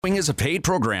Is a paid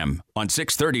program on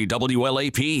 630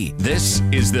 WLAP. This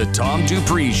is the Tom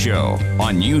Dupree Show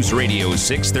on News Radio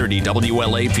 630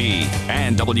 WLAP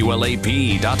and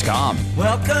WLAP.com.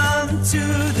 Welcome to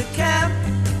the camp.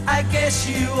 I guess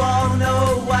you all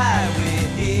know why we're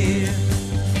here.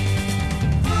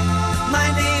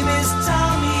 My name is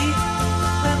Tommy,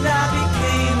 and I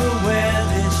became aware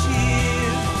this year.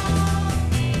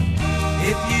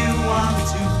 If you want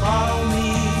to follow me,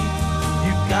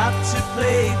 got to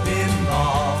play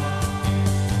pinball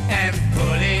and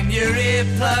put in your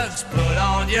earplugs, put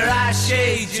on your eye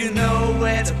shades, you know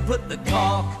where to put the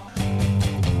cork. We're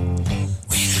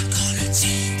not gonna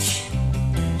take it.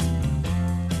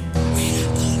 We're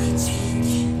not gonna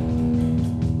take it.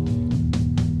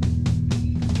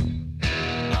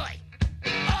 Oi!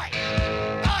 Oi!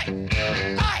 Oi!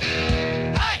 Oi!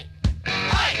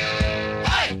 Oi! Oi!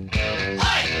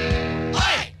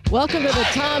 Oi! Welcome to the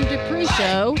Tom Dupree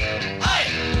Show.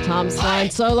 Tom's flying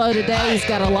solo today. He's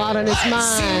got a lot on his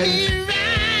mind.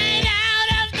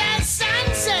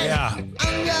 Yeah.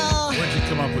 Where'd you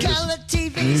come up with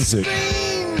this music?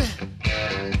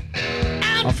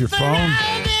 Off your phone?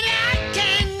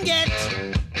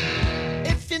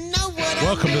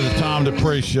 Welcome to the Tom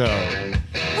Dupree Show.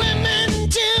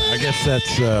 I guess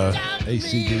that's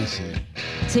AC/DC.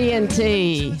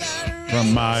 TNT.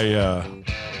 From my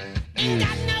youth.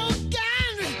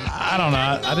 I don't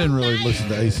know. I didn't really listen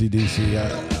to AC/DC. I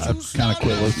kind of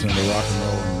quit listening to rock and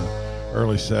roll in the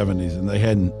early 70s, and they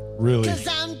hadn't really made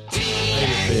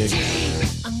it big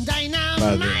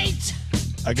by then.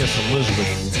 I guess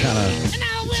Elizabeth kind of,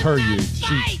 it's her youth.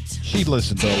 She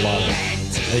listened to a lot of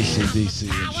AC/DC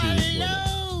when she was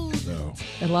little. So.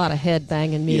 A lot of head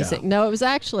banging music. Yeah. No, it was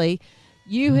actually,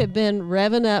 you have been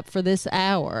revving up for this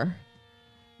hour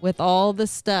with all the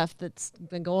stuff that's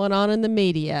been going on in the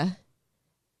media.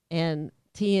 And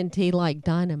TNT like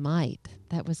dynamite.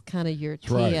 That was kind of your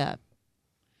tee right. up.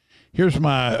 Here's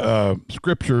my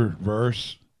scripture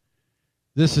verse.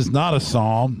 This is not a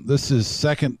psalm. This is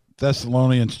 2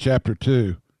 Thessalonians chapter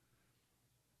 2.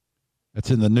 That's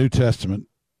in the New Testament.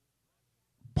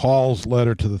 Paul's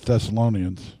letter to the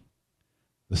Thessalonians,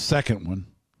 the second one.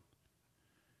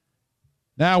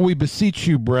 Now we beseech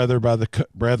you, brethren, by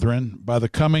the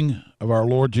coming of our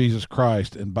Lord Jesus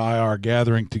Christ and by our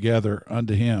gathering together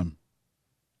unto him,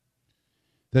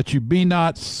 that you be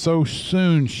not so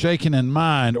soon shaken in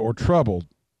mind or troubled,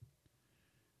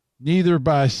 neither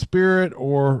by spirit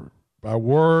or by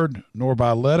word, nor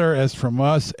by letter as from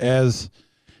us, as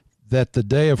that the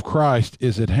day of Christ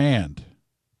is at hand.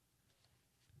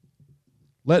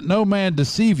 Let no man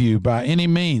deceive you by any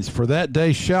means, for that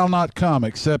day shall not come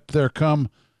except there come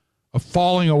a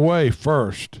falling away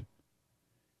first,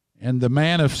 and the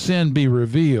man of sin be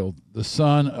revealed, the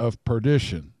son of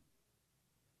perdition,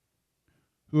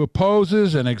 who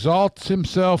opposes and exalts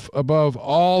himself above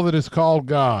all that is called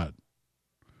God,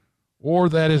 or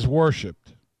that is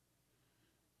worshipped,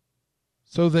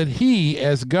 so that he,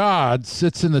 as God,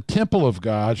 sits in the temple of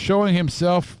God, showing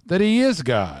himself that he is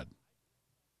God.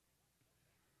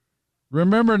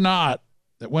 Remember not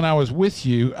that when I was with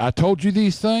you, I told you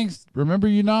these things? Remember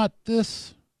you not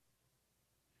this?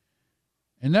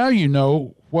 And now you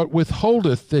know what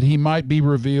withholdeth that he might be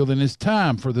revealed in his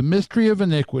time, for the mystery of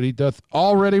iniquity doth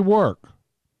already work.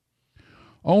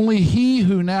 Only he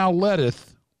who now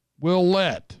letteth will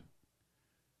let,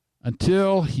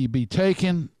 until he be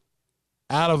taken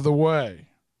out of the way.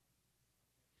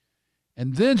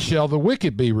 And then shall the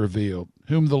wicked be revealed,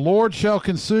 whom the Lord shall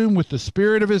consume with the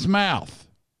spirit of his mouth,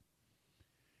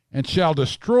 and shall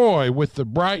destroy with the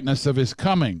brightness of his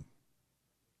coming.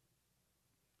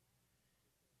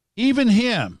 Even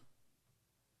him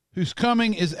whose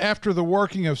coming is after the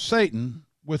working of Satan,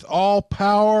 with all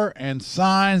power and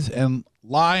signs and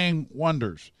lying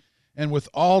wonders, and with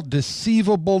all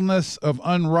deceivableness of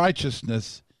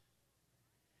unrighteousness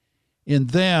in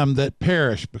them that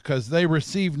perish, because they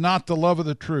receive not the love of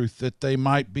the truth, that they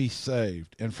might be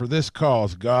saved. And for this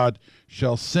cause God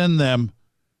shall send them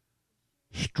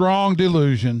strong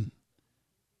delusion,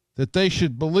 that they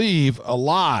should believe a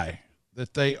lie,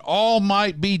 that they all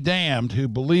might be damned who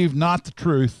believed not the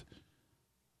truth,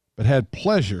 but had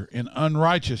pleasure in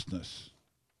unrighteousness.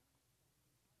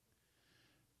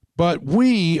 But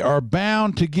we are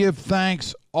bound to give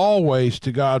thanks always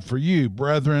to God for you,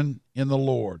 brethren, in the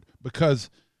Lord, because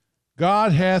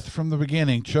God hath from the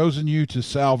beginning chosen you to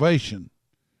salvation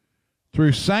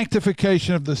through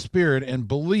sanctification of the Spirit and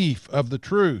belief of the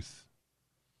truth,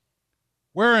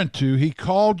 whereunto he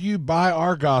called you by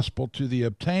our gospel to the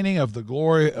obtaining of the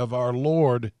glory of our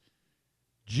Lord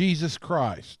Jesus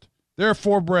Christ.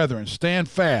 Therefore, brethren, stand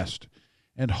fast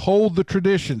and hold the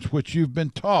traditions which you've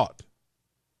been taught,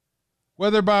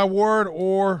 whether by word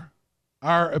or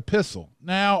our epistle.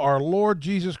 Now our Lord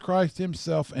Jesus Christ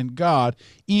himself and God,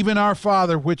 even our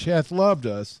Father, which hath loved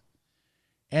us,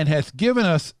 and hath given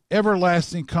us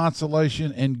everlasting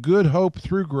consolation and good hope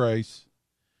through grace,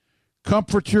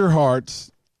 comfort your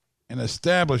hearts and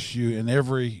establish you in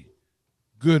every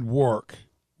good work,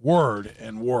 word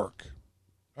and work.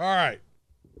 All right.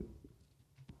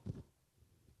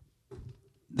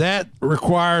 That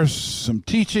requires some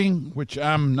teaching, which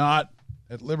I'm not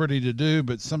at liberty to do,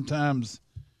 but sometimes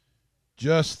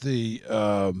just the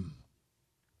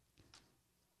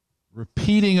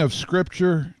repeating of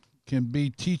Scripture can be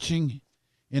teaching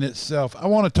in itself. I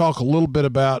want to talk a little bit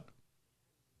about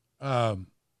Joe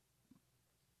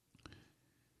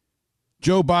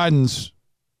Biden's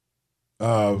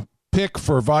pick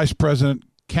for Vice President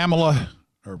Kamala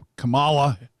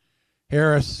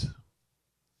Harris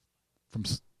from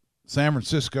San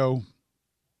Francisco.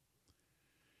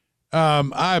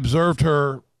 I observed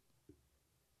her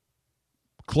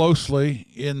closely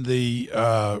in the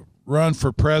run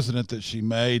for president that she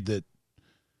made that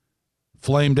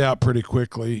flamed out pretty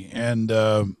quickly, and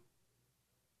her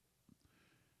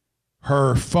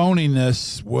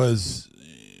phoniness was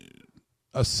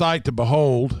a sight to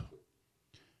behold.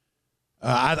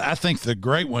 I think the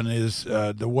great one is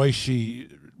the way she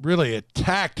really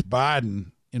attacked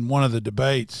Biden in one of the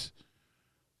debates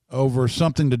over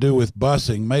something to do with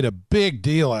busing, made a big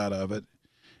deal out of it,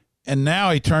 and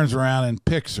now he turns around and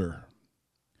picks her.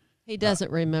 He doesn't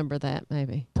remember that,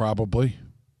 maybe. Probably.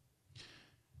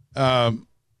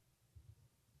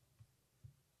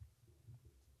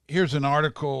 Here's an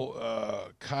article,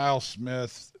 Kyle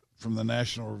Smith from the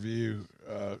National Review.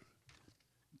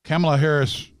 Kamala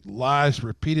Harris lies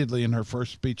repeatedly in her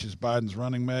first speech as Biden's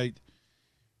running mate.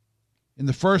 In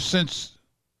the first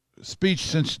speech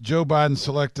since Joe Biden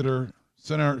selected her,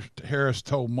 Senator Harris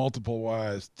told multiple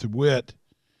lies, to wit,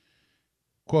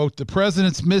 quote, "The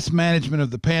president's mismanagement of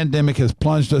the pandemic has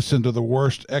plunged us into the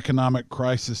worst economic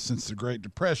crisis since the Great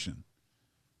Depression."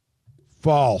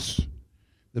 False.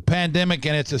 The pandemic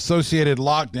and its associated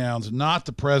lockdowns, not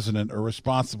the president, are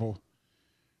responsible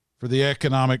for the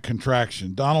economic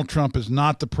contraction. Donald Trump is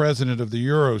not the president of the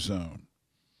Eurozone,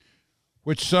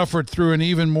 which suffered through an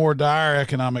even more dire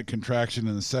economic contraction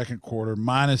in the second quarter,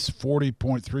 minus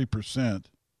 40.3%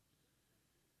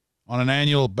 on an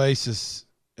annual basis,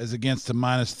 as against a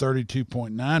minus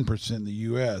 32.9% in the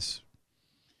U.S.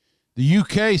 The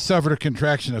U.K. suffered a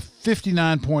contraction of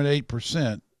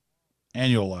 59.8%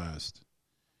 annualized.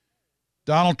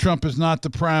 Donald Trump is not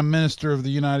the Prime Minister of the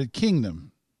United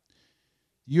Kingdom.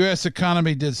 The U.S.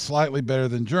 economy did slightly better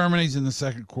than Germany's in the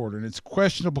second quarter, and it's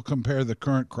questionable to compare the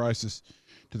current crisis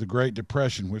to the Great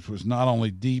Depression, which was not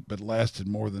only deep but lasted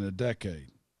more than a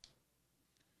decade.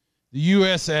 The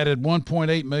U.S. added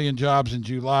 1.8 million jobs in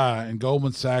July, and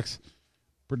Goldman Sachs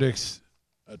predicts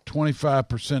a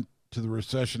 25% to the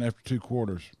recession after 2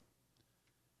 quarters.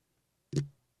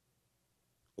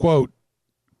 Quote,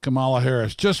 Kamala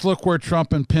Harris, "Just look where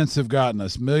Trump and Pence have gotten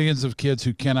us. Millions of kids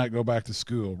who cannot go back to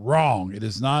school." Wrong. It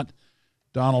is not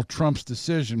Donald Trump's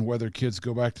decision whether kids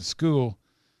go back to school,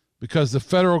 because the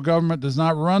federal government does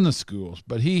not run the schools,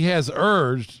 but he has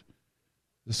urged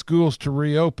the schools to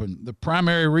reopen. The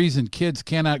primary reason kids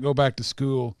cannot go back to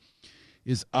school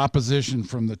is opposition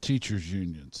from the teachers'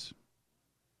 unions.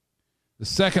 The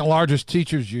second largest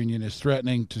teachers' union is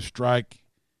threatening to strike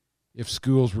if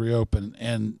schools reopen.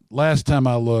 And last time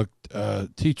I looked,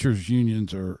 teachers'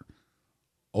 unions are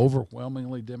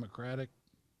overwhelmingly Democratic.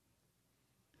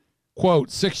 Quote,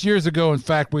 6 years ago, in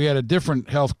fact, we had a different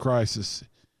health crisis.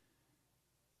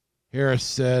 Harris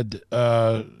said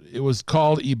it was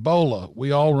called Ebola.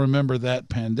 We all remember that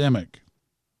pandemic.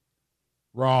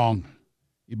 Wrong.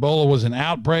 Ebola was an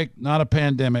outbreak, not a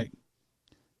pandemic,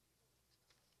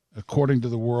 according to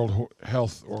the World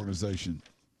Health Organization.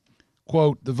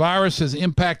 Quote, "The virus has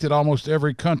impacted almost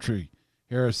every country,"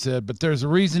 Harris said, "but there's a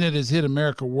reason it has hit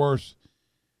America worse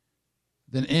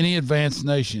than any advanced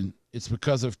nation. It's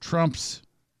because of Trump's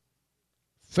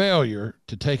failure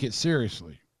to take it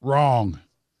seriously." Wrong.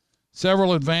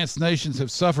 Several advanced nations have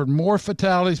suffered more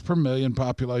fatalities per million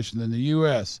population than the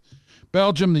U.S.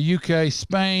 Belgium, the U.K.,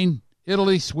 Spain,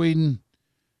 Italy, Sweden.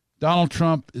 Donald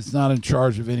Trump is not in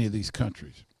charge of any of these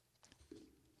countries.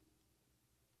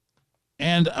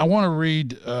 And I want to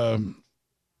read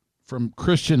from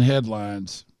Christian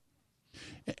Headlines.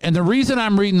 And the reason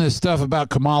I'm reading this stuff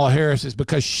about Kamala Harris is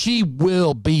because she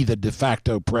will be the de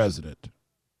facto president.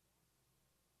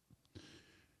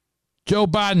 Joe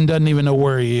Biden doesn't even know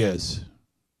where he is.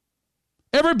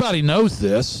 Everybody knows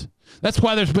this. That's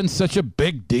why there's been such a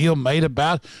big deal made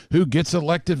about who gets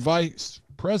elected vice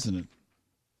president.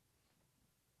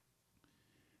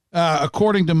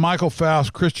 According to Michael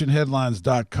Faust,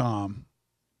 ChristianHeadlines.com,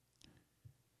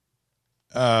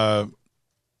 her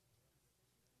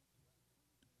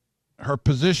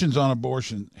positions on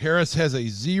abortion, Harris has a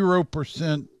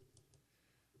 0%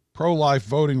 pro-life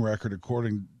voting record,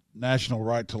 according to National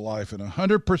Right to Life, and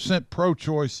 100%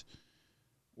 pro-choice,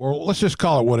 or let's just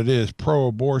call it what it is,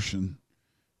 pro-abortion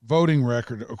voting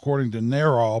record, according to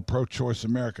NARAL, Pro-Choice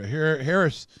America.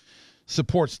 Harris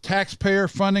supports taxpayer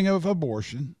funding of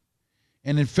abortion,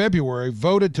 and in February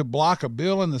voted to block a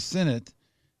bill in the Senate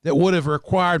that would have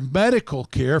required medical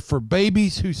care for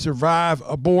babies who survive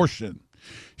abortion.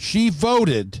 She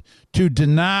voted to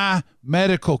deny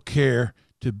medical care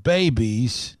to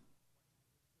babies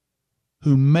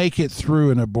who make it through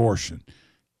an abortion.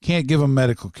 Can't give them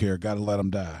medical care, got to let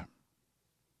them die.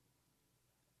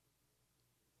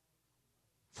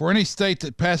 For any state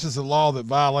that passes a law that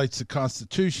violates the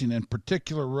Constitution, in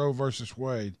particular Roe v.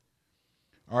 Wade,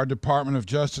 our Department of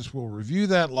Justice will review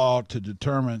that law to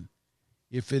determine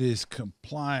if it is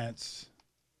compliant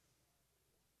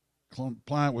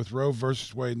with Roe v.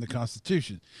 Wade and the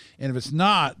Constitution. And if it's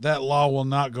not, that law will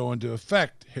not go into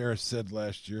effect, Harris said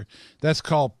last year. That's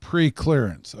called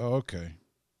pre-clearance. Oh, okay.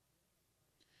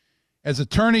 As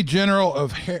Attorney General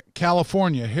of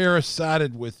California, Harris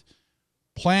sided with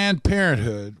Planned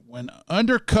Parenthood when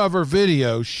undercover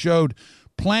videos showed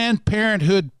Planned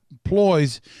Parenthood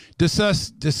employees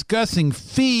discussing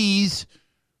fees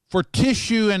for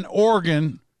tissue and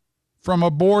organ from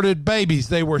aborted babies.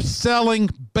 They were selling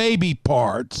baby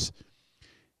parts,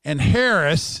 and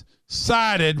Harris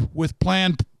sided with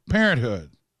Planned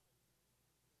Parenthood.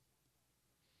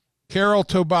 Carol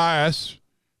Tobias,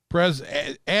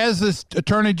 as the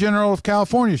Attorney General of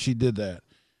California, she did that.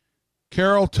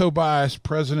 Carol Tobias,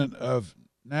 president of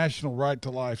National Right to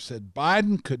Life, said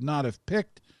Biden could not have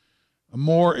picked a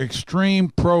more extreme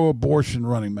pro-abortion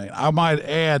running mate. I might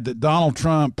add that Donald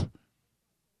Trump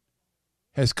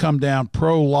has come down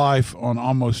pro-life on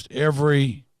almost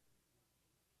every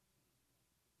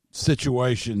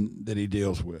situation that he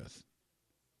deals with.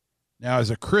 Now, as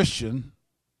a Christian,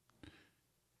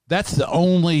 that's the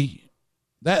only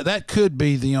that could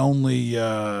be the only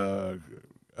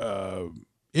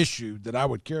issue that I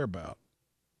would care about.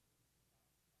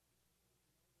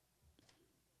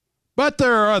 But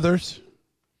there are others.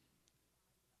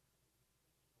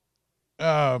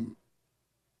 Her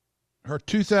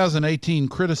 2018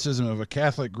 criticism of a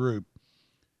Catholic group.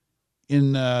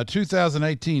 In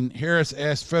 2018, Harris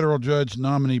asked federal judge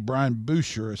nominee Brian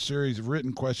Boucher a series of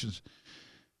written questions.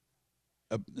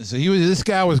 So this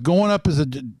guy was going up as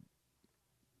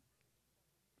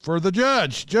for the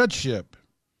judgeship.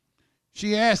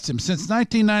 She asked him, since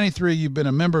 1993, you've been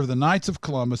a member of the Knights of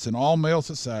Columbus, an all-male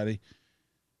society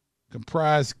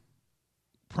comprised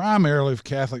primarily of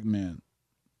Catholic men.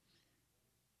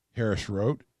 Harris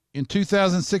wrote, in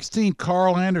 2016,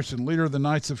 Carl Anderson, leader of the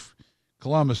Knights of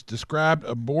Columbus, described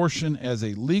abortion as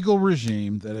a legal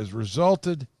regime that has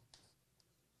resulted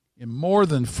in more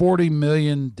than 40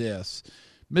 million deaths.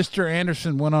 Mr.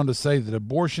 Anderson went on to say that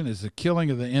abortion is the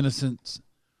killing of the innocents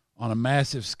on a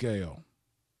massive scale.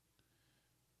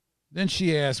 Then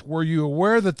she asked, were you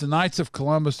aware that the Knights of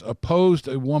Columbus opposed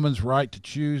a woman's right to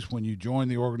choose when you joined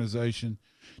the organization?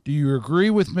 Do you agree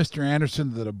with Mr.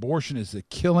 Anderson that abortion is the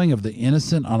killing of the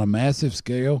innocent on a massive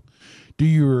scale? Do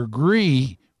you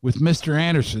agree with Mr.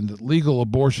 Anderson that legal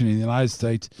abortion in the United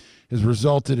States has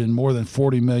resulted in more than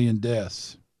 40 million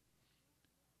deaths?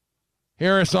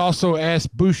 Harris also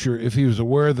asked Boucher if he was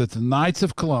aware that the Knights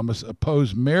of Columbus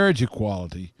opposed marriage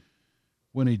equality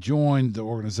when he joined the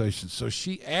organization. So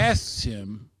she asks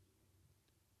him,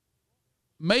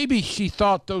 maybe she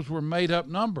thought those were made-up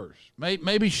numbers.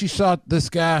 Maybe she thought this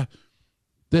guy,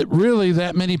 that really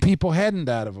that many people hadn't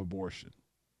died of abortion,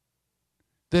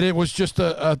 that it was just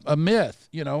a myth,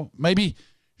 you know. Maybe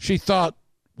she thought,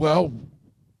 well,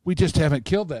 we just haven't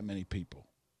killed that many people,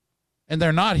 and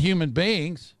they're not human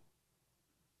beings.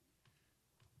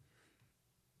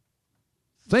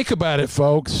 Think about it,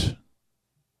 folks.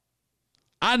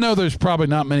 I know there's probably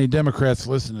not many Democrats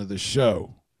listening to this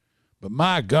show, but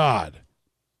my God,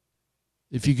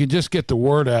 if you can just get the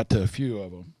word out to a few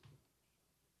of them.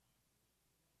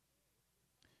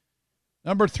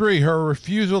 Number 3, her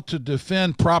refusal to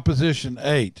defend Proposition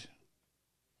 8.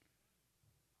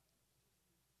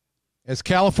 As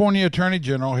California Attorney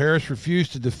General, Harris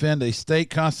refused to defend a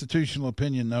state constitutional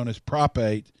opinion known as Prop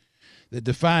 8 that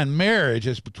defined marriage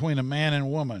as between a man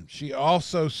and woman. She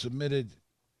also submitted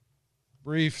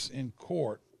briefs in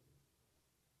court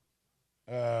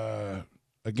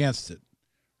against it.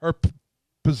 Her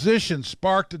position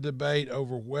sparked a debate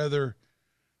over whether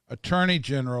attorney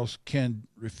generals can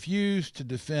refuse to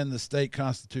defend the state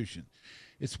constitution.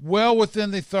 It's well within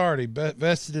the authority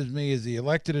vested in me as the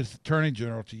elected attorney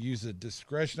general to use the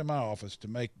discretion of my office to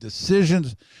make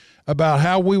decisions about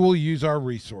how we will use our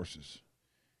resources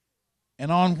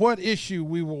and on what issue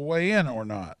we will weigh in or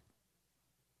not.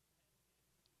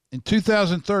 In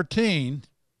 2013,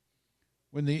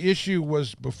 when the issue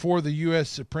was before the U.S.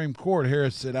 Supreme Court,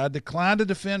 Harris said, I decline to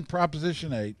defend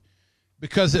Proposition 8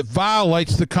 because it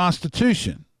violates the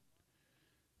Constitution.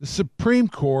 The Supreme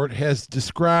Court has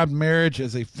described marriage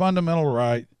as a fundamental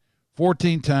right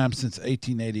 14 times since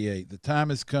 1888. The time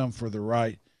has come for the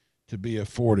right to be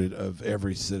afforded of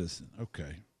every citizen.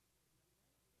 Okay.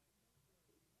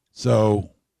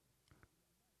 So,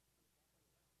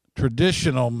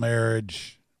 traditional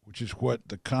marriage, which is what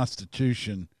the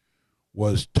Constitution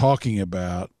was talking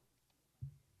about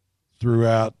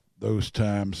throughout those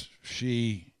times,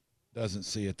 she doesn't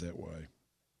see it that way.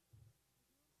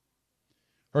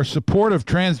 Her support of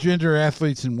transgender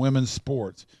athletes in women's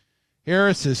sports.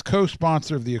 Harris is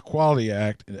co-sponsor of the Equality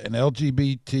Act, an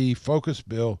LGBT-focused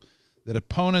bill that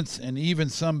opponents and even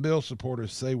some bill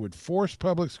supporters say would force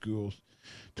public schools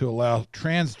to allow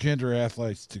transgender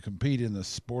athletes to compete in the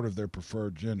sport of their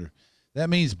preferred gender. That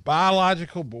means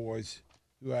biological boys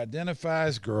who identify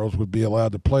as girls would be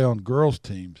allowed to play on girls'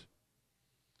 teams.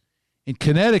 In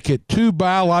Connecticut, 2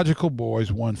 biological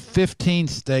boys won 15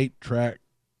 state track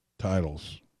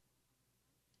titles.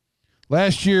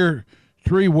 Last year,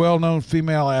 3 well-known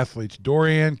female athletes,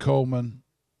 Dorianne Coleman,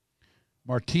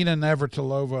 Martina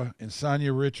Navratilova, and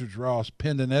Sonia Richards-Ross,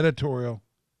 penned an editorial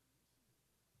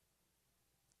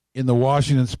in the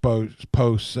Washington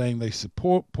Post saying they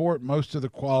support most of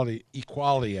the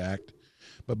Equality Act,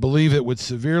 but believe it would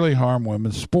severely harm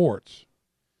women's sports.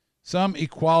 Some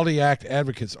Equality Act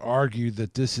advocates argue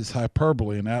that this is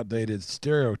hyperbole and outdated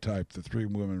stereotype, the 3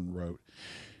 women wrote.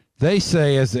 They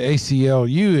say, as the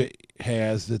ACLU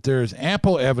has, that there is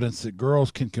ample evidence that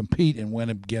girls can compete and win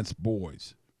against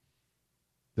boys.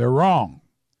 They're wrong.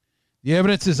 The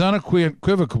evidence is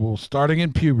unequivocal. Starting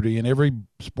in puberty, in every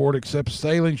sport except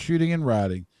sailing, shooting, and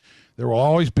riding, there will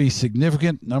always be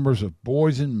significant numbers of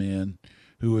boys and men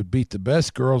who would beat the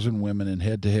best girls and women in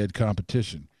head-to-head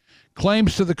competition.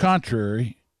 Claims to the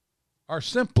contrary are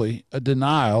simply a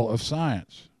denial of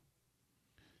science.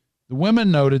 The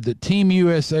women noted that Team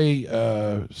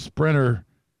USA sprinter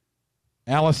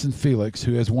Allison Felix,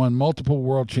 who has won multiple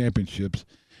world championships,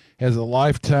 has a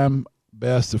lifetime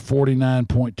best of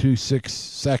 49.26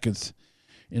 seconds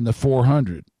in the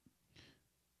 400.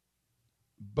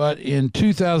 But in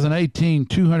 2018,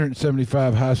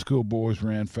 275 high school boys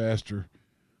ran faster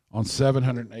on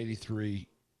 783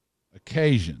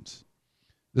 occasions.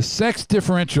 The sex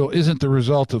differential isn't the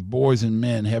result of boys and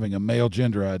men having a male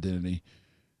gender identity,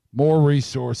 more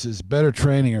resources, better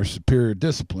training, or superior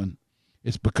discipline.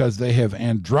 It's because they have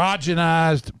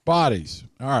androgenized bodies.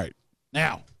 All right.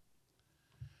 Now,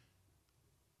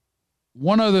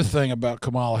 one other thing about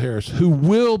Kamala Harris, who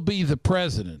will be the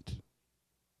president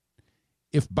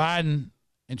if Biden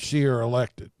and she are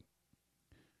elected.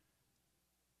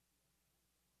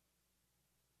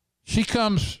 She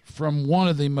comes from one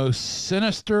of the most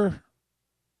sinister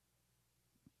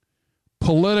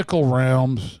political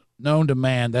realms known to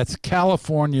man. That's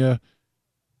California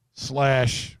 /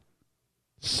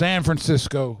 San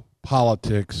Francisco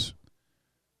politics.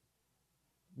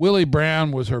 Willie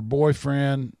Brown was her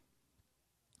boyfriend,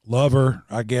 lover,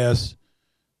 I guess.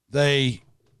 They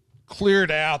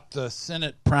cleared out the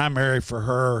Senate primary for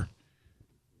her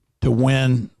to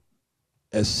win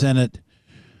as Senate.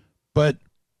 But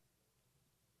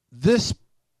this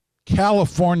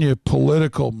California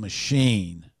political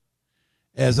machine,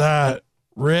 as I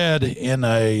read in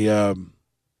an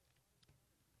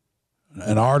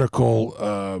article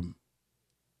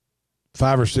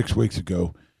 5 or 6 weeks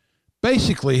ago,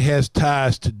 basically has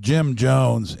ties to Jim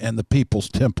Jones and the People's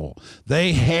Temple.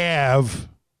 They have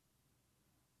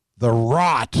the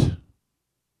rot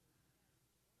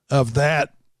of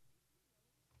that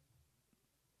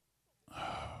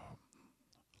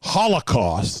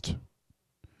Holocaust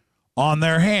on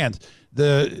their hands.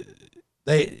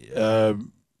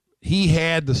 He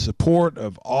had the support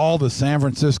of all the San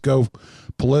Francisco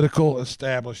political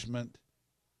establishment,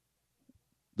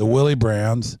 the Willie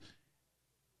Browns.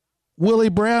 Willie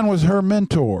Brown was her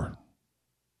mentor.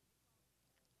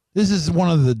 This is one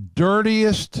of the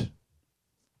dirtiest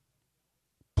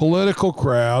political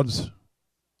crowds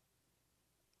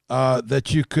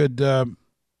that you could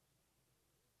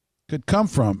come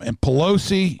from. And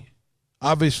Pelosi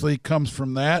obviously comes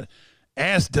from that,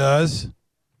 as does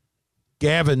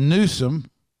Gavin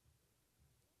Newsom,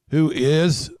 who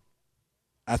is,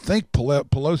 I think,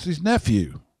 Pelosi's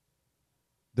nephew.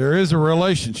 There is a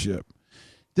relationship.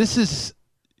 This is,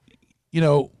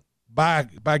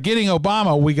 by getting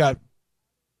Obama, we got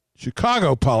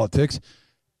Chicago politics.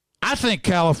 I think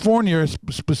California,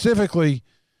 specifically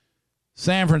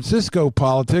San Francisco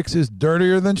politics, is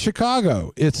dirtier than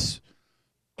Chicago. It's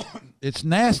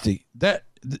nasty. That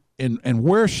and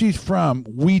where she's from,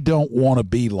 we don't want to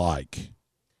be like.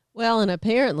 Well, and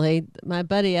apparently my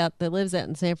buddy that lives out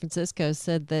in San Francisco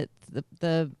said that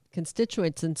the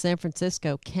constituents in San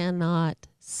Francisco cannot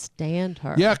stand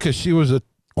her. Yeah, because she was a,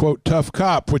 quote, tough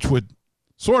cop, which would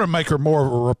sort of make her more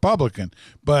of a Republican.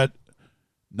 But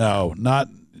no, not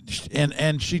 –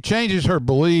 and she changes her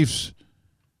beliefs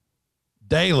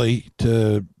daily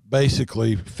to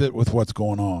basically fit with what's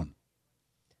going on.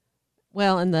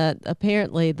 Well, and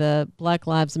apparently the Black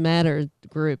Lives Matter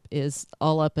group is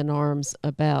all up in arms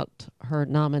about her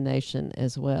nomination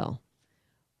as well,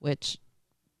 which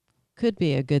could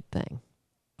be a good thing.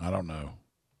 I don't know.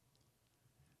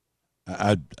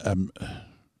 I'm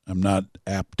not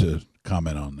apt to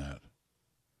comment on that.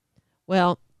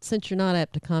 Well, since you're not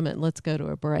apt to comment, let's go to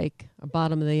a break, a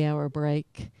bottom of the hour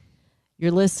break.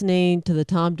 You're listening to the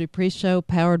Tom Dupree Show,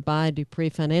 powered by Dupree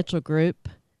Financial Group.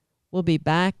 We'll be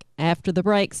back after the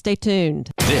break. Stay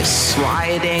tuned. This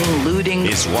Rioting, looting,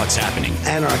 is what's happening.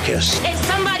 Anarchists. If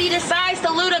somebody decides to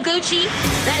loot a Gucci,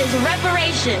 that is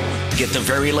reparations. Get the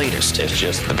very latest. It's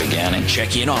just the beginning.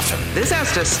 Check in often this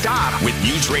has to stop. with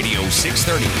News Radio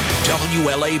 630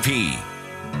 WLAP.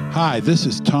 Hi, this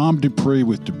is Tom Dupree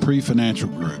with Dupree Financial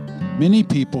Group. Many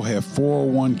people have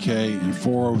 401k and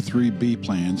 403b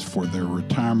plans for their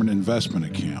retirement investment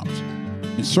accounts.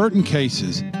 In certain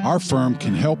cases, our firm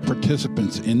can help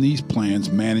participants in these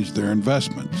plans manage their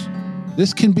investments.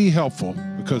 This can be helpful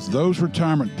because those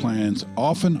retirement plans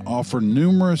often offer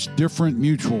numerous different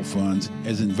mutual funds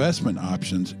as investment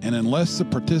options, and unless the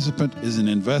participant is an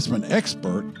investment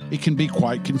expert, it can be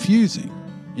quite confusing.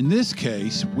 In this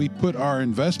case, we put our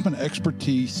investment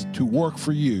expertise to work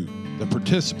for you, the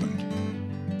participant.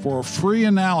 For a free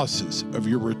analysis of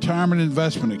your retirement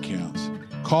investment accounts,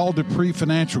 call Dupree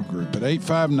Financial Group at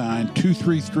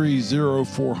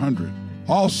 859-233-0400.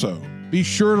 Also, be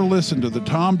sure to listen to the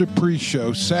Tom Dupree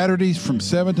Show Saturdays from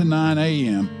 7 to 9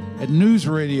 a.m. at News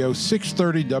Radio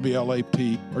 630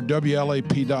 WLAP or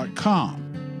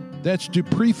WLAP.com. That's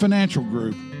Dupree Financial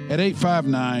Group at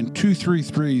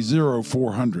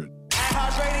 859-233-0400.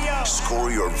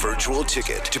 Score your virtual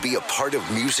ticket to be a part of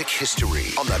music history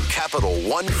on the Capital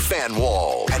One Fan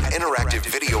Wall, an interactive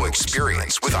video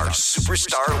experience with our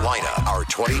superstar lineup. Our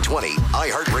 2020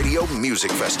 iHeartRadio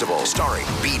Music Festival, starring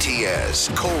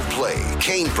BTS, Coldplay,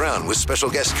 Kane Brown with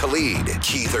special guest Khalid,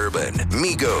 Keith Urban,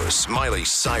 Migos, Miley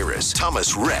Cyrus,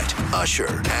 Thomas Rhett,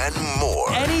 Usher, and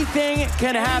more. Anything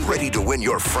can happen. Ready to win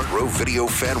your front row video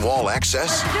fan wall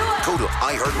access? Go to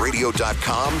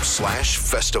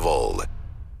iHeartRadio.com/festival.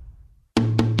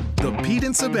 The Pete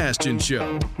and Sebastian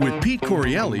Show with Pete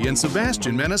Corielli and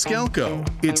Sebastian Maniscalco.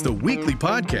 It's the weekly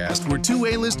podcast where two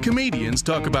A-list comedians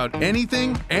talk about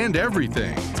anything and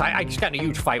everything. I just got in a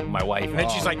huge fight with my wife,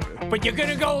 and she's like, "But you're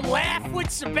gonna go laugh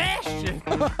with Sebastian."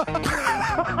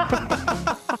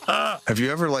 Have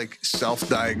you ever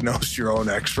self-diagnosed your own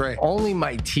x-ray? Only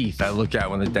my teeth I look at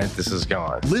when the dentist is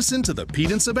gone. Listen to the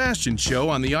Pete and Sebastian Show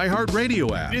on the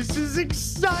iHeartRadio app. This is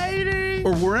exciting.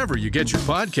 Or wherever you get your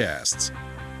podcasts.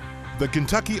 The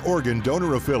Kentucky Organ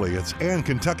Donor Affiliates and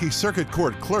Kentucky Circuit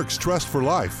Court Clerks Trust for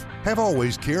Life have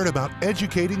always cared about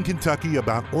educating Kentucky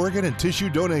about organ and tissue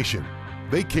donation.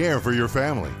 They care for your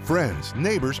family, friends,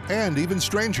 neighbors, and even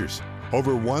strangers.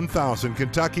 Over 1,000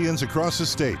 Kentuckians across the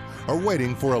state are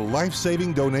waiting for a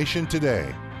life-saving donation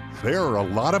today. There are a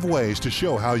lot of ways to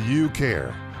show how you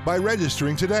care by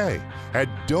registering today at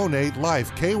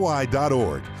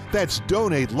DonateLifeKY.org. That's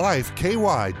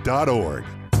DonateLifeKY.org.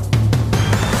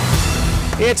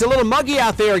 It's a little muggy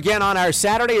out there again on our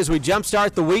Saturday as we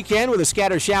jumpstart the weekend with a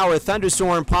scattered shower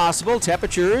thunderstorm possible.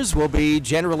 Temperatures will be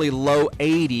generally low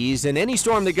 80s, and any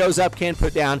storm that goes up can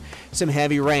put down some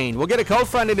heavy rain. We'll get a cold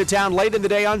front into town late in the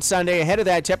day on Sunday. Ahead of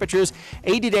that, temperatures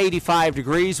 80 to 85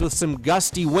 degrees with some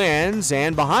gusty winds,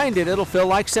 and behind it, it'll feel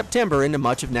like September into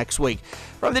much of next week.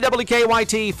 From the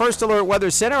WKYT First Alert Weather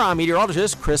Center, I'm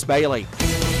meteorologist Chris Bailey.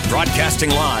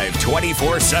 Broadcasting live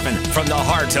 24/7 from the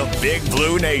heart of Big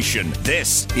Blue Nation.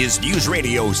 This is News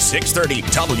Radio 630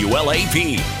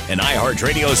 WLAP, an iHeart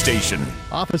radio station.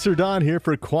 Officer Don here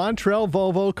for Quantrell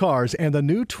Volvo Cars and the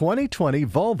new 2020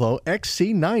 Volvo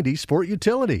XC90 Sport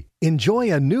Utility.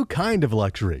 Enjoy a new kind of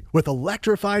luxury with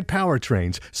electrified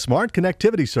powertrains, smart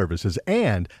connectivity services,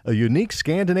 and a unique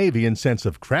Scandinavian sense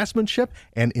of craftsmanship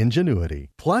and ingenuity.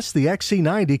 Plus, the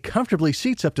XC90 comfortably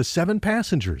seats up to 7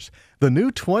 passengers. The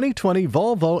new 2020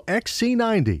 Volvo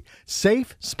XC90.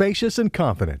 Safe, spacious, and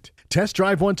confident. Test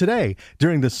drive one today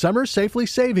during the Summer Safely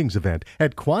Savings event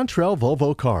at Quantrell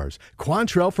Volvo Cars.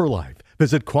 Quantrell for life.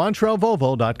 Visit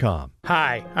QuantrellVolvo.com.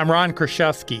 Hi, I'm Ron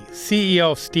Kraszewski,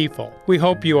 CEO of Stiefel. We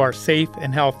hope you are safe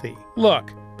and healthy.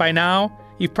 Look, by now,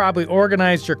 you've probably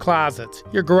organized your closets,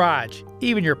 your garage,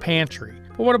 even your pantry.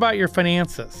 But what about your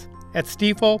finances? At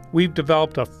Stiefel, we've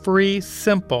developed a free,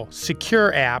 simple,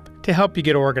 secure app to help you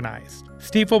get organized.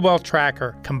 Stiefel Wealth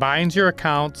Tracker combines your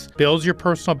accounts, builds your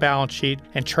personal balance sheet,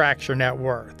 and tracks your net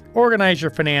worth. Organize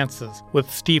your finances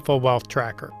with Stiefel Wealth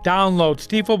Tracker. Download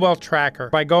Stiefel Wealth Tracker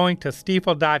by going to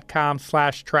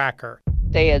stiefel.com/tracker.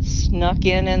 They had snuck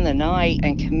in the night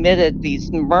and committed these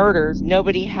murders.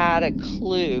 Nobody had a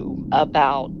clue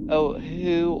about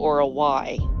who or a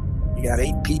why. You got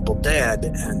 8 people dead,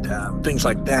 and things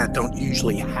like that don't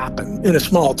usually happen in a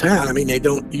small town. I mean, they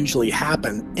don't usually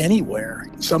happen anywhere.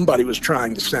 Somebody was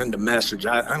trying to send a message.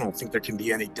 I don't think there can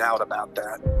be any doubt about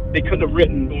that. They couldn't have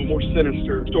written a more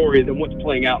sinister story than what's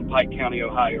playing out in Pike County,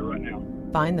 Ohio right now.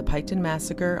 Find the Piketon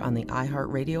Massacre on the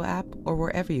iHeartRadio app or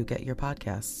wherever you get your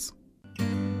podcasts.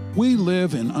 We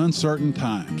live in uncertain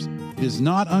times. It is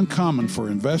not uncommon for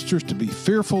investors to be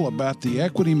fearful about the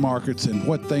equity markets and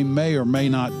what they may or may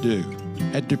not do.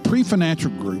 At Dupree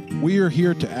Financial Group, we are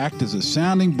here to act as a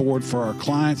sounding board for our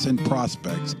clients and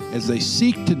prospects as they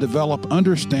seek to develop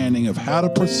understanding of how to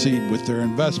proceed with their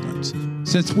investments.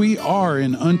 Since we are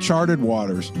in uncharted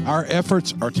waters, our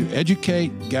efforts are to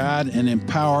educate, guide, and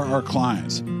empower our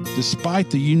clients.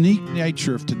 Despite the unique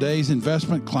nature of today's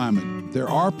investment climate, there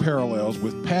are parallels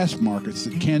with past markets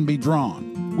that can be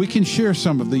drawn. We can share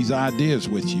some of these ideas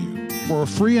with you. For a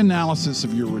free analysis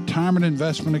of your retirement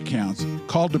investment accounts,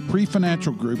 call Dupree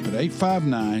Financial Group at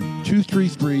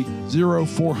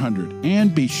 859-233-0400.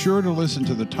 And be sure to listen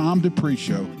to the Tom Dupree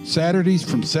Show, Saturdays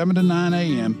from 7 to 9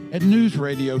 a.m. at News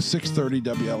Radio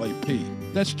 630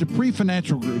 WLAP. That's Dupree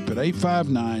Financial Group at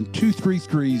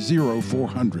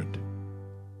 859-233-0400.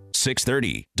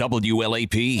 630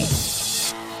 WLAP.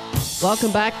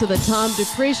 Welcome back to the Tom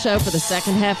Dupree Show for the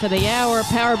second half of the hour,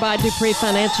 powered by Dupree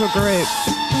Financial Group.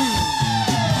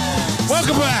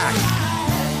 Welcome back.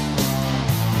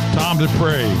 Tom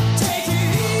Dupree.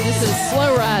 This is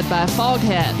Slow Ride by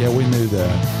Foghat. Yeah, we knew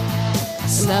that.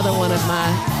 Another one of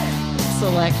my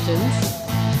selections.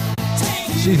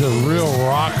 She's a real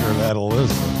rocker, that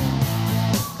Elizabeth.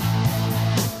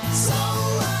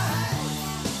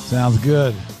 Sounds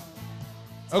good.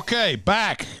 Okay,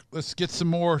 back. Let's get some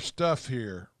more stuff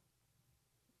here.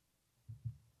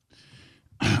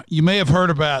 You may have heard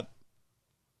about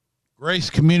Grace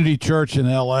Community Church in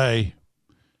L.A.,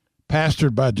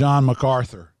 pastored by John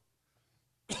MacArthur.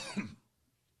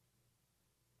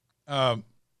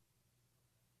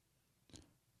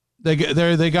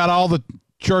 They got all the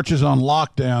churches on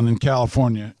lockdown in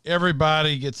California.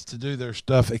 Everybody gets to do their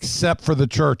stuff except for the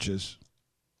churches.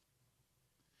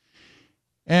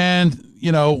 And,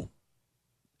 you know,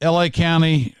 L.A.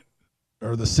 County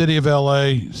or the city of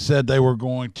L.A. said they were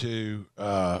going to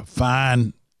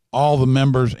fine all the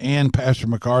members and Pastor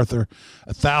MacArthur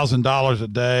 $1,000 a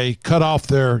day, cut off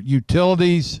their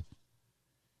utilities,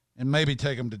 and maybe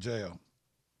take them to jail.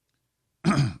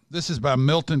 This is by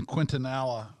Milton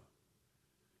Quintanilla,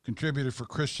 contributor for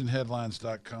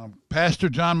ChristianHeadlines.com. Pastor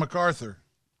John MacArthur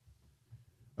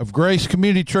of Grace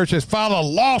Community Church has filed a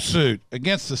lawsuit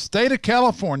against the state of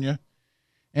California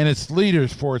and its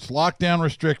leaders for its lockdown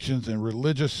restrictions and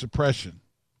religious suppression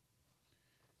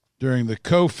during the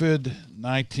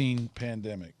COVID-19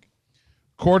 pandemic.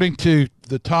 According to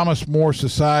the Thomas More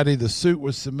Society, the suit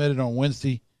was submitted on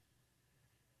Wednesday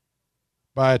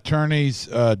by attorneys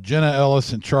Jenna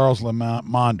Ellis and Charles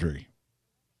Lamondre.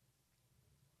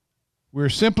 We're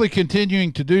simply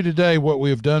continuing to do today what we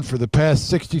have done for the past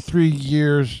 63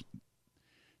 years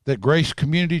that Grace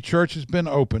Community Church has been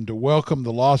open to welcome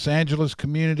the Los Angeles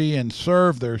community and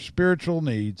serve their spiritual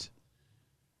needs,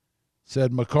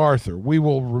 said MacArthur. We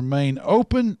will remain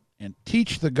open and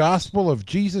teach the gospel of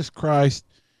Jesus Christ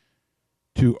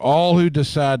to all who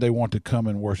decide they want to come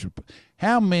and worship.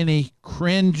 How many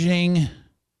cringing,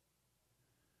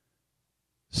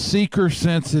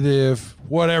 seeker-sensitive,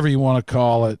 whatever you want to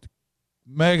call it,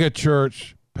 mega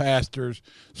church pastors,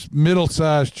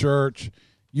 middle-sized church,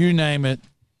 you name it,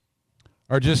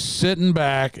 are just sitting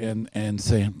back and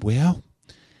saying, well,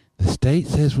 the state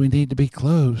says we need to be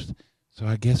closed, so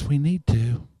I guess we need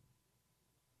to.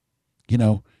 You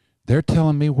know, they're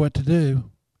telling me what to do.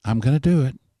 I'm going to do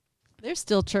it. There's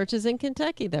still churches in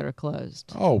Kentucky that are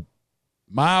closed. Oh,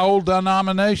 my old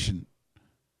denomination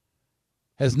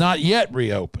has not yet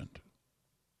reopened.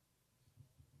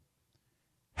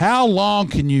 How long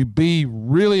can you be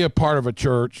really a part of a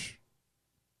church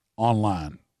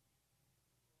online?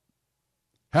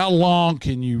 How long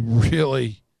can you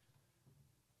really?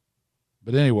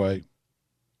 But anyway,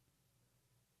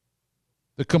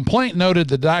 the complaint noted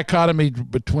the dichotomy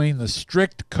between the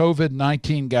strict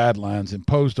COVID-19 guidelines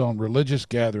imposed on religious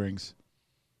gatherings,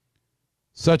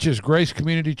 such as Grace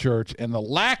Community Church, and the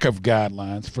lack of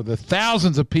guidelines for the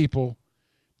thousands of people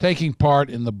taking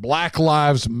part in the Black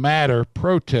Lives Matter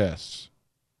protests.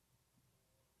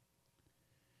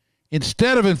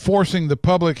 Instead of enforcing the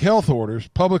public health orders,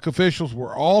 public officials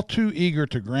were all too eager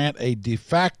to grant a de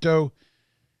facto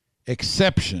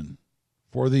exception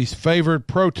for these favored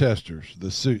protesters,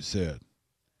 the suit said.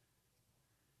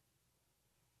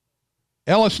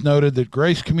 Ellis noted that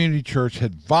Grace Community Church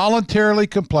had voluntarily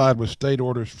complied with state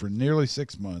orders for nearly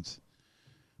 6 months,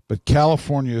 but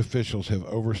California officials have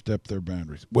overstepped their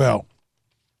boundaries. Well,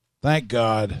 thank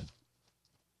God.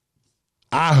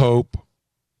 I hope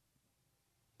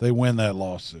they win that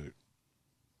lawsuit.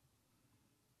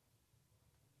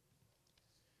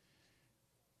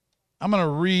 I'm going to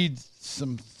read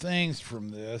some things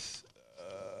from this.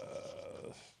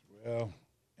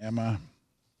 Am I?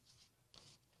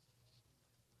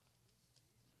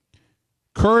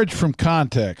 Courage from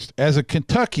context. As a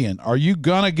Kentuckian, are you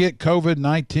going to get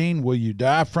COVID-19? Will you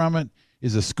die from it?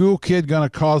 Is a school kid going to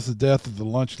cause the death of the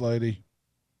lunch lady?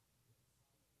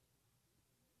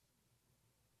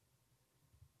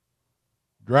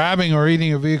 Driving or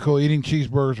eating a vehicle, eating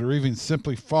cheeseburgers, or even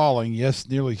simply falling. Yes,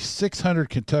 nearly 600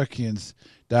 Kentuckians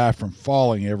die from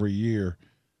falling every year.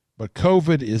 But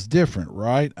COVID is different,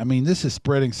 right? I mean, this is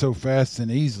spreading so fast and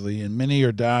easily, and many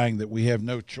are dying that we have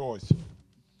no choice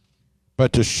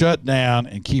but to shut down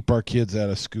and keep our kids out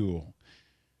of school,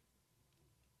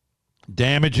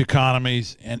 damage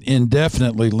economies, and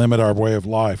indefinitely limit our way of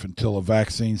life until a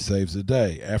vaccine saves the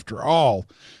day. After all,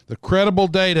 the credible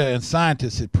data and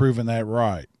scientists had proven that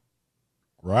right?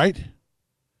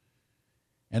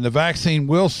 And the vaccine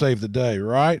will save the day,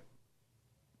 right?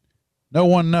 No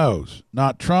one knows.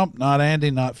 Not Trump, not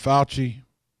Andy, not Fauci,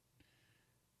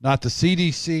 not the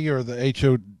CDC or the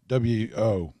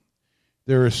HOWO.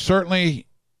 There is certainly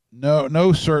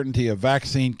no certainty a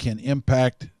vaccine can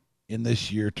impact in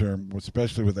this year term,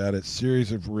 especially without its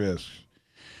series of risks.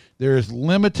 There is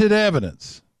limited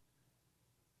evidence.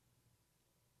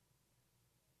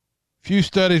 Few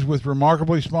studies with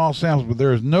remarkably small samples, but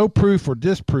there is no proof or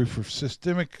disproof of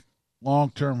systemic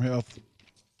long-term health.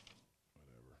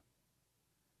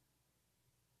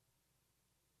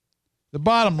 The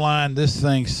bottom line, this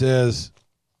thing says,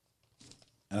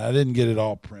 and I didn't get it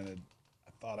all printed.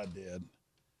 Thought I did.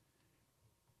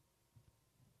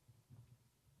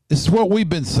 This is what we've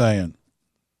been saying.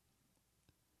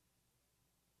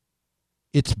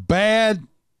 It's bad,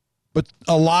 but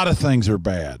a lot of things are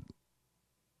bad.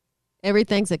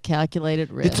 Everything's a calculated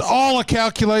risk. It's all a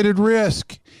calculated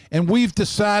risk, and we've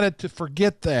decided to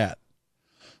forget that.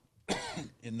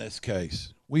 In this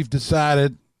case, we've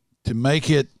decided to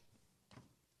make it,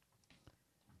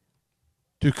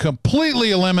 to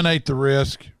completely eliminate the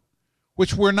risk,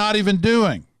 which we're not even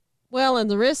doing. Well, and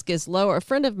the risk is lower. A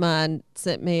friend of mine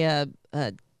sent me a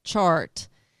chart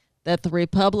that the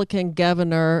Republican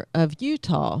governor of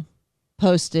Utah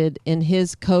posted in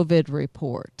his COVID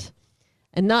report.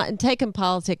 And taking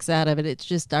politics out of it, it's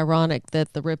just ironic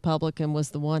that the Republican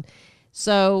was the one.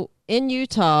 So in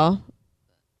Utah,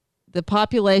 the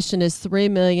population is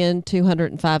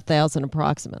 3,205,000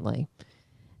 approximately.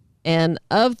 And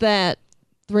of that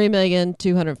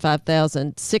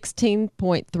 3,205,000,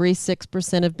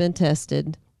 16.36% have been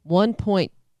tested,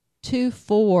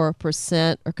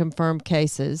 1.24% are confirmed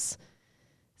cases,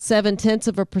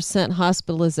 0.7%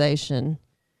 hospitalization,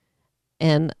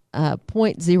 and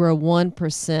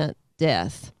 0.01%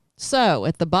 death. So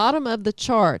at the bottom of the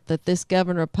chart that this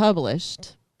governor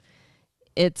published,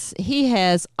 he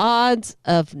has odds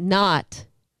of not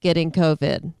getting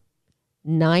COVID,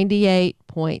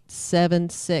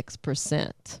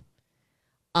 98.76%.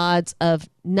 Odds of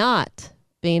not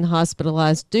being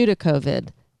hospitalized due to COVID,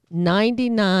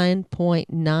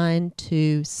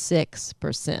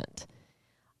 99.926%.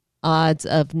 Odds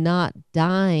of not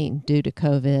dying due to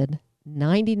COVID,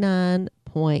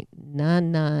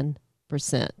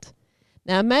 99.99%.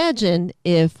 Now imagine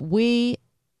if we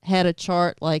had a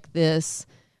chart like this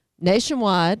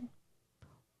nationwide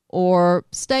or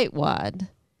statewide,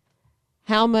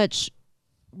 how much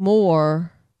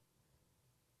more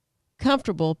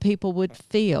comfortable people would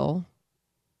feel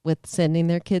with sending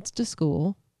their kids to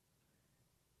school.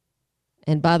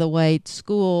 And by the way,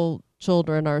 school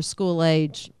children are school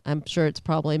age. I'm sure it's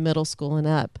probably middle school and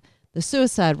up. The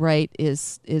suicide rate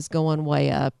is going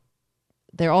way up.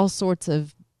 There are all sorts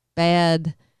of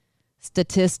bad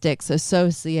statistics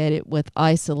associated with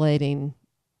isolating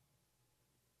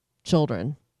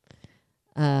children.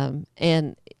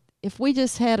 And if we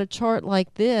just had a chart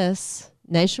like this,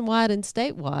 nationwide and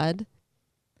statewide,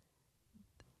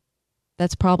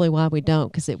 that's probably why we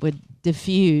don't, because it would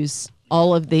diffuse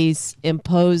all of these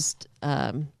imposed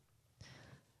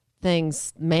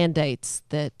mandates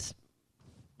that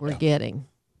we're getting.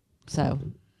 So,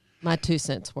 my 2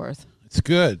 cents worth. It's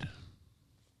good.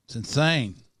 It's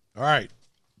insane. All right.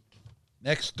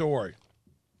 Next story.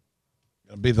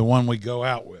 Going to be the one we go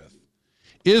out with.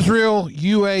 Israel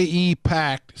UAE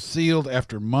pact sealed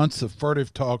after months of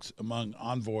furtive talks among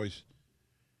envoys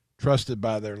trusted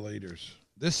by their leaders.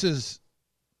 This is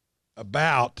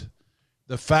about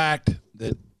the fact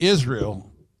that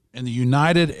Israel and the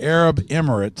United Arab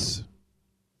Emirates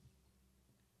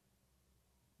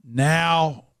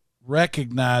now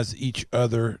recognize each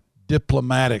other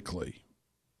diplomatically.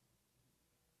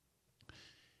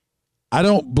 I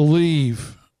don't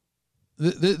believe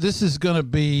this is going to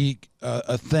be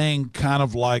a thing kind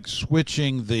of like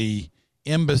switching the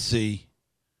embassy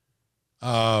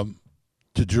to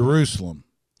Jerusalem.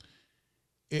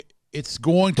 It's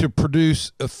going to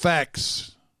produce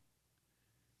effects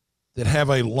that have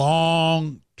a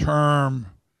long-term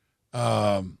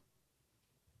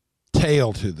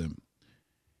tail to them.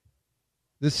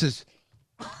 This is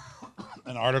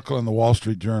an article in the Wall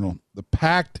Street Journal. The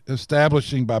pact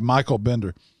establishing by Michael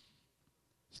Bender,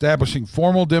 establishing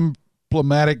formal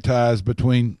diplomatic ties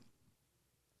between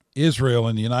Israel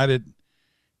and the United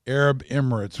Arab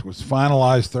Emirates, was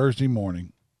finalized Thursday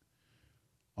morning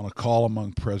on a call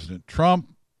among President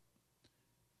Trump,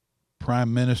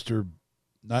 Prime Minister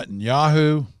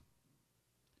Netanyahu,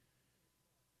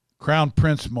 Crown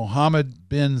Prince Mohammed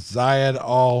bin Zayed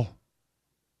Al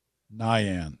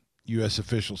Nahyan. U.S.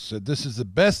 officials said this is the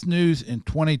best news in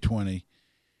 2020,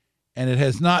 and it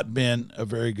has not been a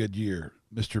very good year,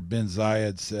 Mr. bin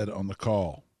Zayed said on the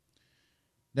call.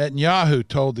 Netanyahu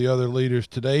told the other leaders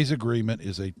today's agreement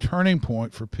is a turning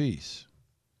point for peace.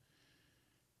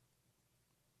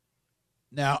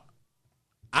 Now,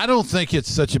 I don't think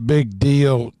it's such a big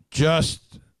deal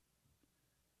just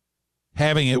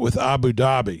having it with Abu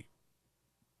Dhabi,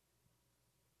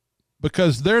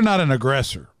 because they're not an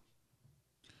aggressor.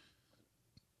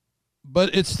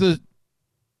 But it's the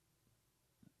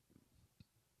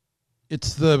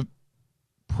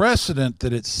precedent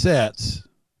that it sets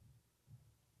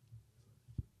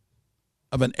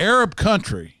of an Arab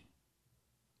country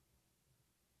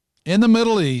in the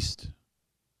Middle East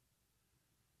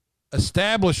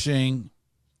establishing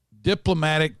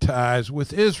diplomatic ties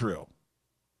with Israel.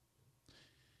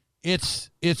 It's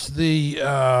the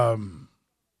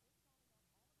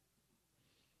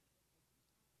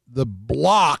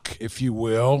block, if you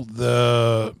will,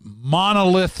 the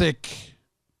monolithic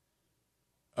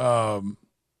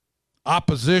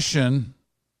opposition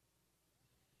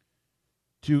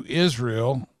to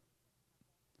Israel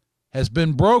has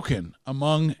been broken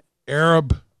among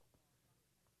Arab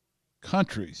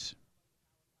countries.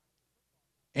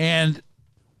 And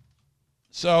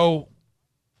so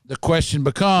the question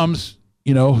becomes,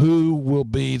 who will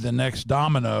be the next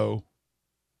domino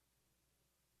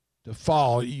to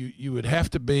fall? You would have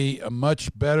to be a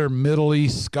much better Middle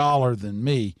East scholar than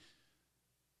me.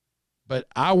 But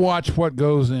I watch what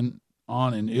goes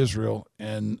on in Israel,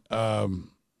 and to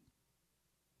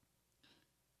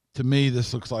me,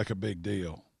 this looks like a big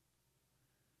deal.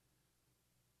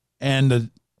 And the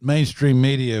mainstream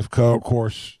media, of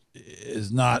course,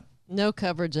 is not. No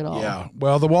coverage at all. Yeah.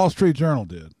 Well, the Wall Street Journal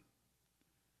did.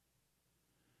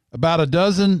 About a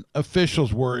dozen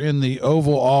officials were in the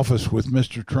Oval Office with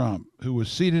Mr. Trump, who was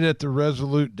seated at the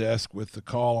Resolute desk with the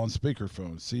call on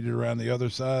speakerphone. Seated around the other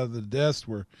side of the desk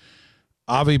were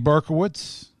Avi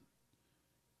Berkowitz,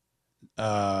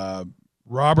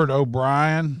 Robert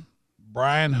O'Brien,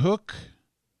 Brian Hook,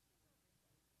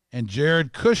 and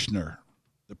Jared Kushner,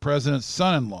 the president's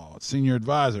son-in-law, senior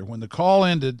advisor. When the call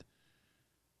ended,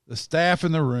 the staff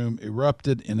in the room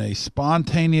erupted in a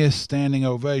spontaneous standing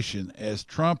ovation as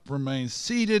Trump remained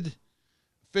seated.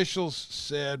 Officials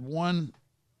said one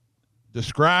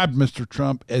described Mr.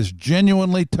 Trump as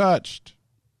genuinely touched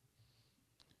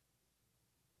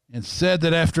and said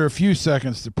that after a few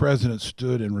seconds, the president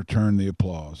stood and returned the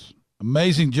applause.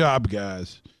 Amazing job,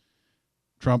 guys,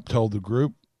 Trump told the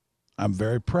group. I'm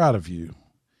very proud of you.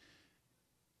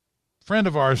 friend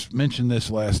of ours mentioned this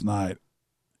last night.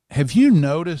 Have you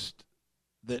noticed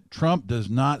that Trump does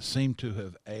not seem to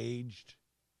have aged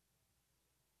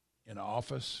in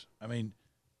office? I mean,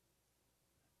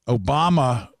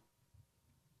 Obama,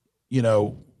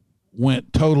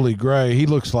 went totally gray. He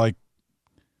looks like,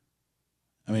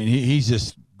 he's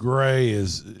just gray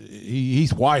as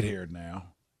he's white-haired now.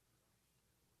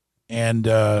 And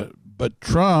but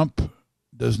Trump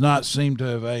does not seem to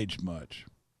have aged much.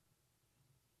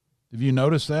 Have you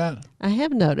noticed that? I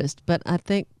have noticed, but I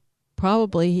think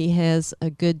probably he has a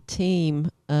good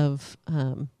team of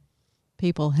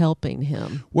people helping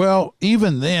him. Well,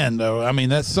 even then, though,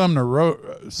 that's Sumner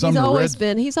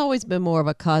He's always been more of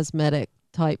a cosmetic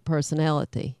type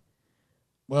personality.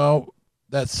 Well,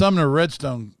 that Sumner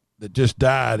Redstone that just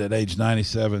died at age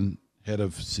 97, head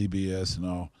of CBS and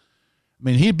all.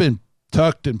 He'd been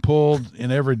tucked and pulled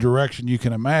in every direction you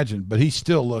can imagine, but he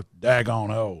still looked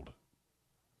daggone old.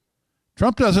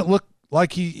 Trump doesn't look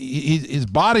like his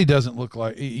body doesn't look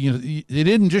like, it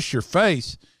isn't just your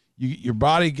face. Your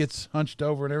body gets hunched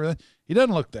over and everything. He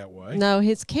doesn't look that way. No,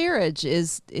 his carriage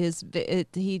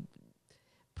he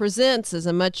presents as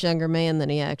a much younger man than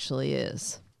he actually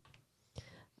is.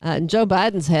 And Joe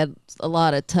Biden's had a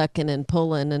lot of tucking and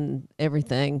pulling and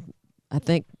everything. I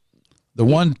think the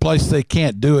one place they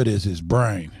can't do it is his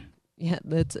brain. Yeah,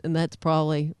 that's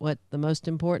probably what the most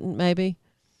important, maybe.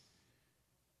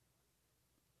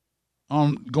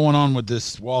 Going on with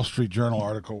this Wall Street Journal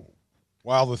article,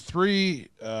 while the three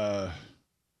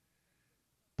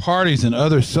parties and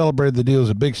others celebrated the deal as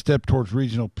a big step towards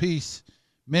regional peace,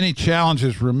 many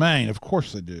challenges remain. Of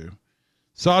course they do.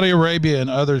 Saudi Arabia and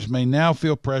others may now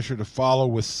feel pressure to follow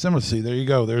with similar. There you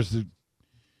go. There's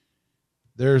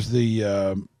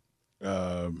the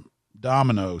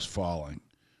dominoes falling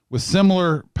with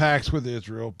similar pacts with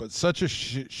Israel, but such a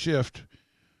shift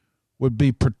would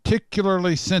be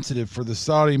particularly sensitive for the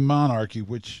Saudi monarchy,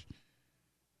 which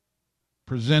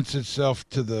presents itself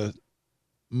to the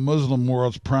Muslim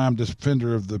world's prime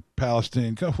defender of the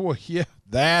Palestinian. Well, yeah,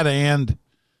 that and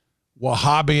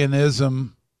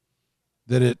Wahhabianism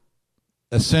that it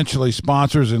essentially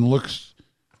sponsors and looks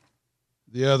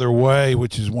the other way,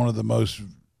 which is one of the most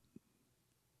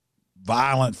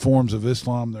violent forms of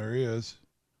Islam there is.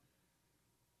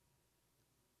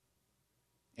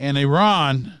 And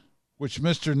Iran, which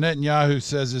Mr. Netanyahu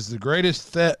says is the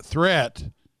greatest threat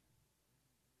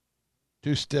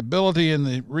to stability in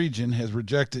the region, has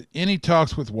rejected any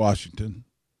talks with Washington.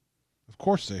 Of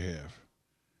course they have.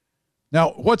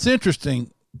 Now, what's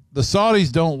interesting, the Saudis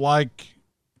don't like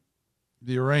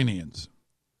the Iranians.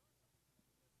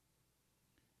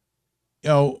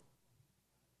 Would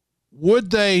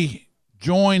they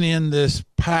join in this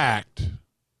pact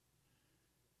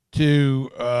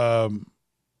to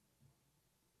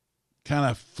kind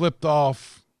of flipped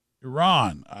off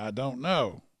Iran? I don't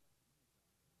know.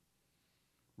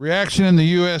 Reaction in the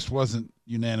U.S. wasn't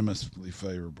unanimously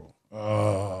favorable.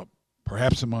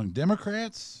 Perhaps among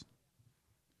Democrats?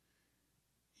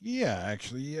 Yeah,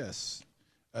 actually, yes.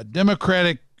 A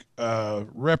Democratic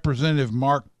Representative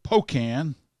Mark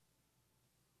Pocan.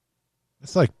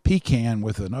 It's like pecan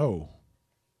with an O.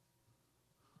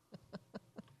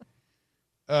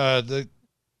 The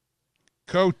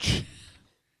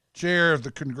co-chair of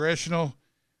the Congressional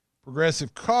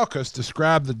Progressive Caucus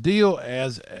described the deal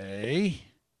as a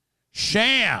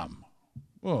sham.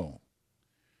 Whoa.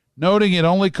 Noting it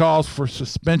only calls for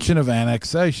suspension of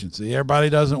annexation. See, everybody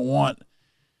doesn't want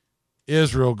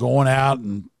Israel going out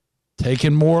and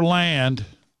taking more land.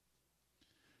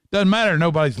 Doesn't matter.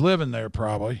 Nobody's living there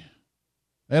probably.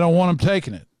 They don't want them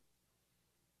taking it.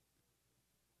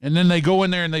 And then they go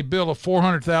in there and they build a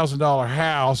 $400,000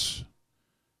 house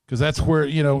because that's where,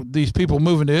 these people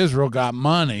moving to Israel got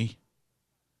money.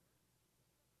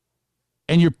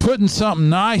 And you're putting something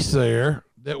nice there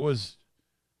that was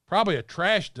probably a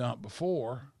trash dump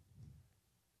before.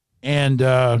 And,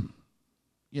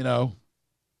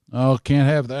 can't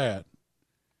have that.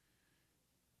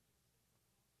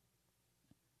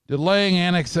 Delaying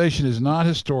annexation is not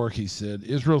historic, he said.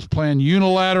 Israel's planned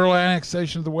unilateral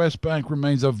annexation of the West Bank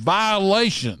remains a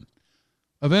violation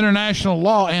of international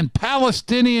law and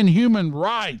Palestinian human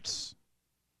rights.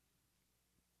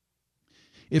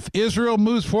 If Israel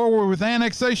moves forward with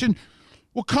annexation,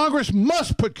 well, Congress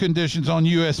must put conditions on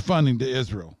U.S. funding to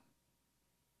Israel.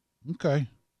 Okay.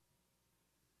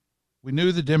 We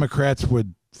knew the Democrats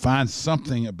would find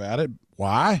something about it.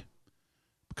 Why?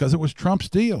 Because it was Trump's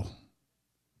deal.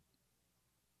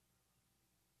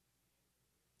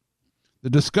 The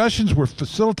discussions were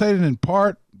facilitated in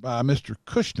part by Mr.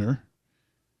 Kushner.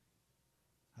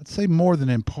 I'd say more than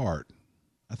in part.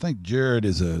 I think Jared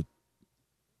is a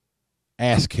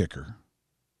ass kicker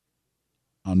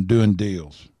on doing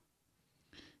deals.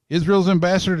 Israel's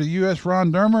ambassador to the U.S.,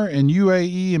 Ron Dermer, and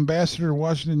UAE ambassador to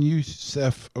Washington,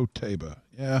 Youssef Otaiba.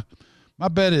 Yeah, my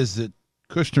bet is that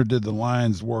Kushner did the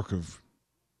lion's work of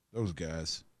those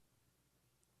guys.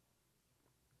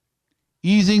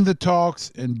 Easing the talks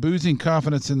and boosting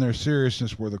confidence in their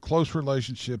seriousness were the close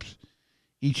relationships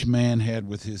each man had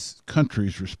with his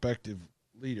country's respective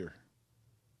leader.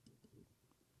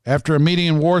 After a meeting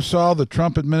in Warsaw, the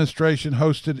Trump administration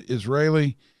hosted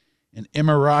Israeli and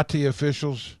Emirati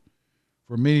officials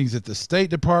for meetings at the State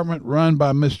Department run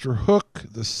by Mr. Hook.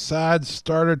 The sides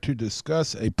started to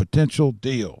discuss a potential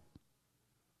deal.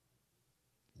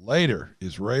 Later,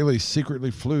 Israelis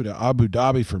secretly flew to Abu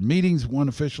Dhabi for meetings, one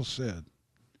official said.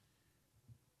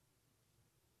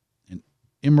 And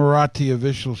Emirati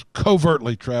officials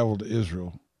covertly traveled to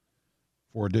Israel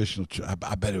for additional.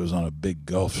 I bet it was on a big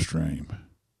Gulf Stream.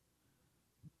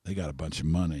 They got a bunch of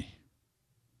money.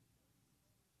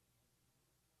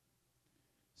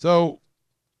 So,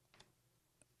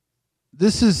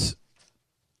 this is,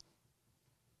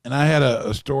 and I had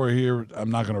a story here, I'm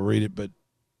not going to read it, but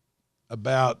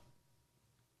about,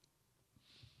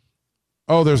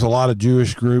 there's a lot of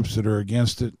Jewish groups that are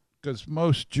against it, because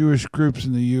most Jewish groups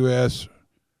in the U.S.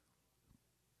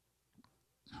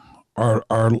 are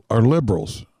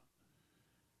liberals,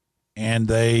 and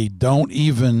they don't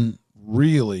even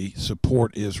really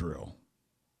support Israel.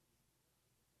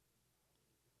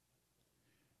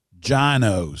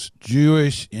 Ginos,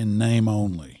 Jewish in name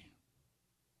only.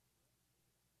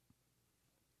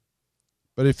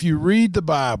 But if you read the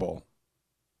Bible,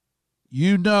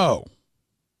 you know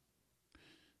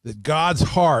that God's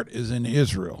heart is in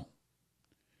Israel.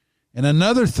 And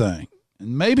another thing,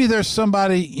 and maybe there's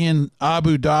somebody in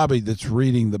Abu Dhabi that's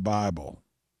reading the Bible.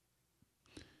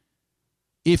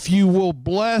 If you will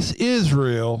bless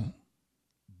Israel,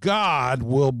 God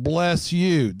will bless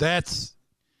you. That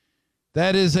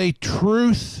is a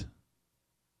truth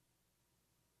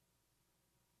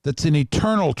that's an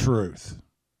eternal truth.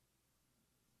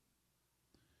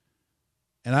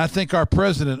 And I think our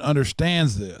president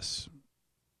understands this.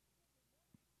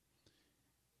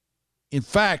 In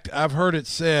fact, I've heard it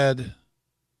said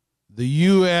the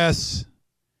U.S.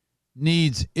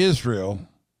 needs Israel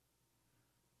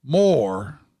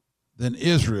more than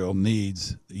Israel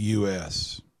needs the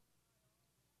U.S.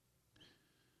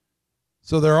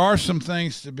 So there are some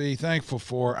things to be thankful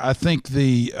for. I think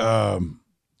the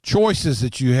choices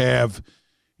that you have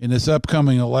in this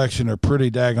upcoming election are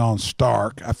pretty daggone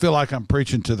stark. I feel like I'm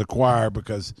preaching to the choir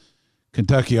because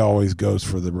Kentucky always goes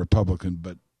for the Republican,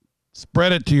 but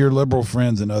spread it to your liberal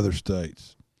friends in other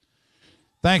states.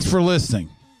 Thanks for listening.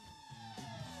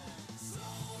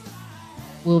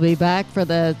 We'll be back for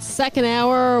the second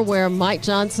hour where Mike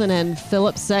Johnson and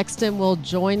Philip Sexton will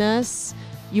join us.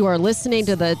 You are listening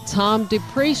to the Tom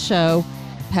Dupree Show,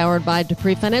 powered by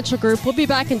Dupree Financial Group. We'll be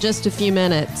back in just a few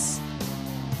minutes.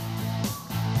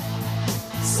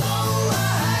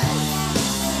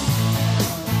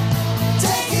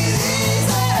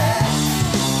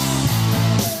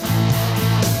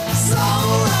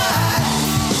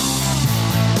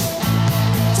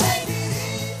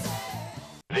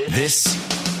 This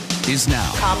is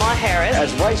now Kamala Harris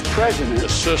as Vice President,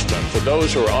 assistant for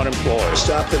those who are unemployed.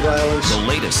 Stop the violence. The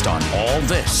latest on all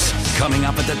this coming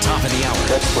up at the top of the hour.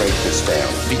 Let's break this down.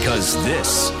 Because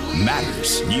this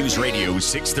matters. News Radio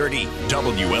 630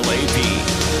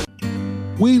 WLAP.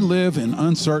 We live in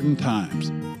uncertain times.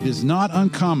 It is not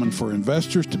uncommon for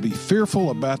investors to be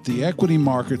fearful about the equity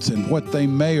markets and what they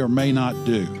may or may not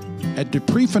do. At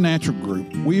Dupree Financial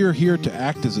Group, we are here to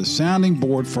act as a sounding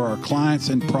board for our clients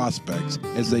and prospects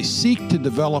as they seek to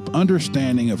develop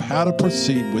understanding of how to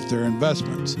proceed with their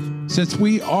investments. Since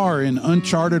we are in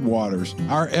uncharted waters,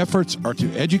 our efforts are to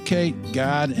educate,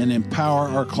 guide, and empower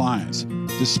our clients.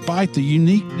 Despite the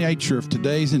unique nature of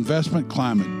today's investment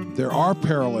climate, there are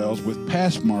parallels with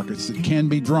past markets that can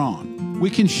be drawn. We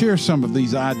can share some of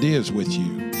these ideas with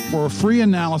you. For a free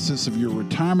analysis of your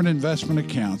retirement investment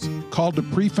accounts, call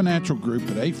Dupree Financial Group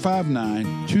at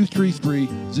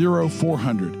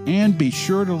 859-233-0400. And be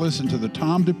sure to listen to the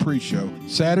Tom Dupree Show,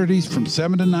 Saturdays from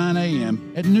 7 to 9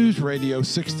 a.m. at News Radio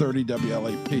 630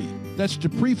 WLAP. That's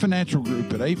Dupree Financial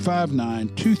Group at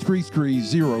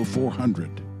 859-233-0400.